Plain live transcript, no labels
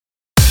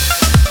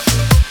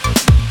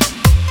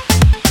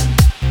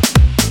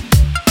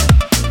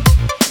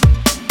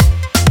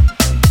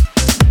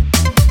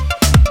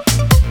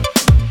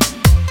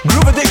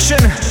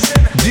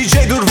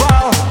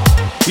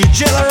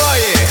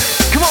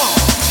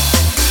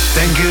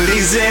que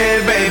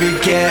dizer, baby,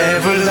 que é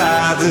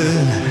verdade.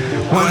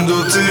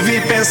 Quando te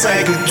vi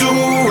pensei que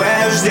tu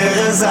és de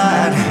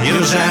arrasar.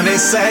 Eu já nem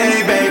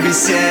sei, baby,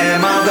 se é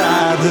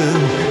maldade.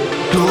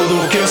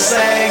 Tudo o que eu sei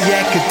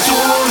é que tu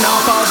não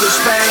podes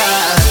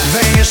parar.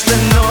 Vem esta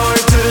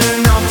noite,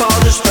 não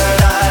podes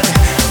parar.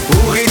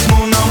 O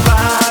ritmo não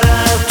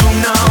para, tu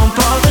não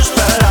podes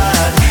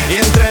parar.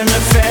 Entra na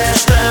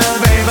festa,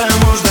 vem,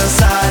 vamos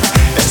dançar.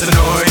 Esta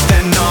noite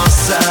é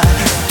nossa,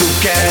 tu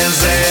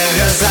queres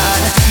é arrasar.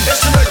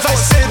 Esta noite vai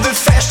ser de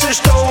festa,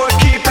 estou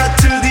aqui para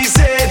te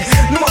dizer.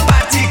 Numa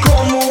party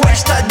como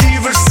esta, a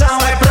diversão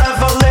é para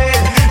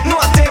valer. Não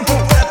há tempo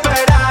para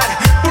parar,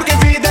 porque a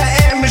vida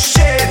é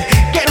mexer.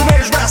 Quero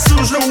ver os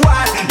braços no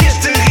ar,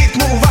 este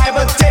ritmo vai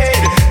bater.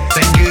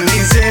 Tenho que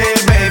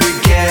dizer, baby,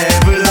 que é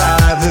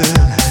verdade.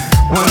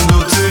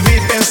 Quando te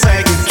vi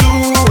pensei que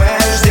tu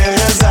és de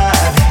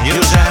arrasar.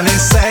 Eu já nem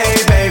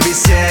sei, baby,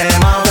 se é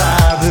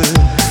maldade.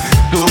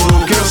 Tudo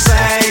o que eu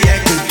sei é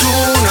que tu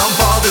não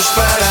podes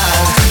parar.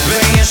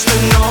 Vem esta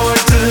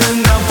noite,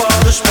 não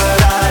podes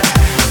parar.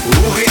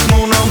 O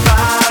ritmo não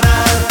para,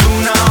 tu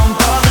não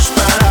podes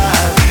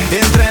parar.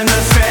 Entra na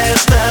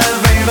festa,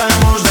 vem,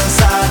 vamos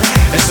dançar.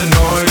 Esta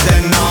noite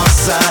é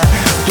nossa,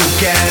 tu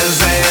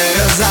queres é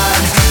arrasar.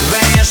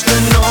 Vem esta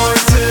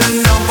noite,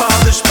 não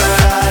podes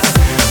parar.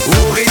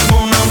 O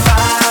ritmo não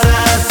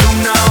para, tu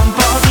não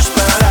podes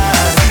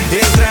parar.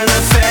 Entra na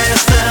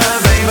festa,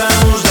 vem,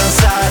 vamos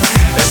dançar.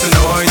 Esta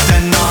noite é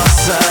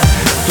nossa,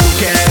 tu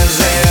queres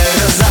é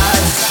arrasar.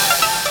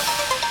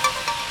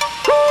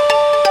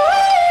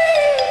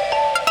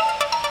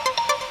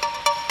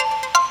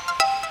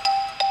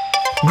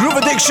 Groove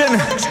Addiction,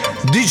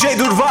 DJ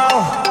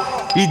Durval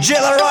e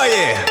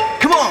Laroye.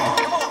 Come on!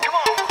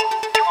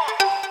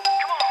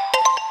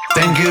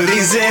 Tenho que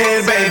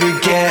dizer, baby,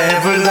 que é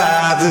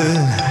verdade.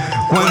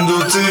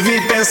 Quando te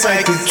vi pensei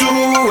que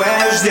tu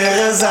és de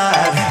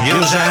arrasar.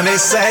 Eu já nem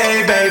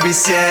sei, baby,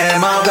 se é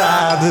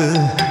maldade.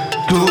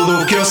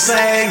 Tudo o que eu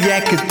sei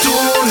é que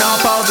tu não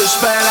podes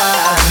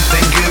parar.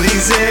 Tenho que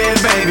dizer,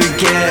 baby,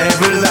 que é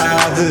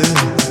verdade.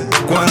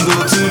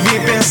 Quando te vi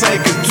pensei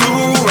que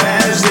tu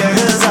és de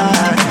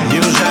arrasar.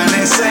 Eu já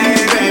nem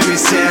sei, baby,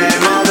 se é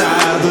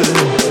maldade.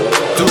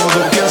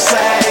 Tudo o que eu sei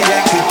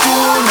é que tu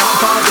não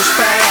podes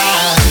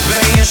parar.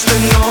 Vem esta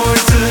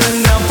noite,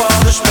 não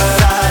podes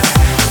parar.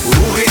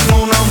 O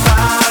ritmo não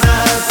para,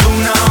 tu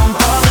não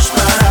podes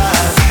parar.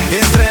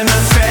 Entra na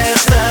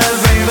festa,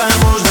 vem,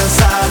 vamos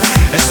dançar.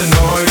 Esta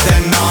noite é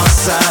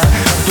nossa,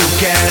 tu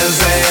queres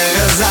é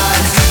arrasar.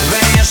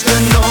 Vem esta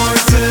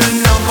noite,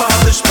 não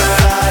podes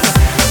parar.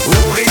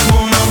 O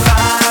ritmo não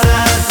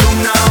para, tu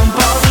não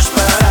podes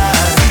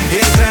parar.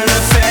 Entra na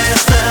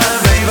festa,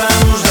 vem,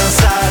 vamos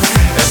dançar.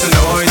 Esta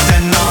noite é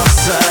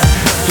nossa,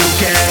 tu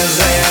queres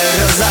é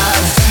arrasar.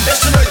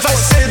 Esta noite vai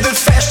ser de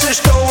festa,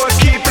 estou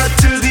aqui para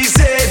te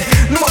dizer.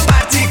 Numa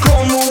party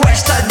como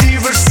esta, a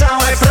diversão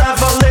é para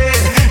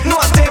valer. Não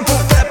há tempo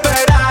para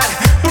parar,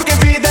 porque a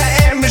vida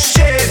é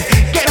mexer.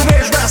 Quero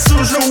ver os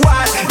braços no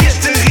ar,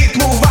 este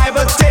ritmo vai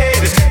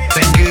bater.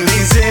 Tenho que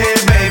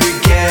dizer, baby,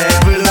 que é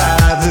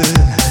verdade.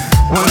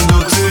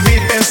 Quando te vi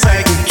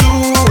pensei que tu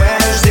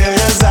és de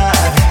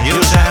arrasar.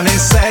 Eu já nem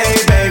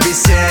sei, baby,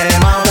 se é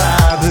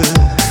maldade.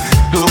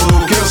 Tudo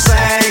o que eu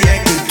sei é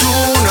que tu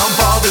não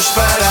podes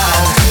parar.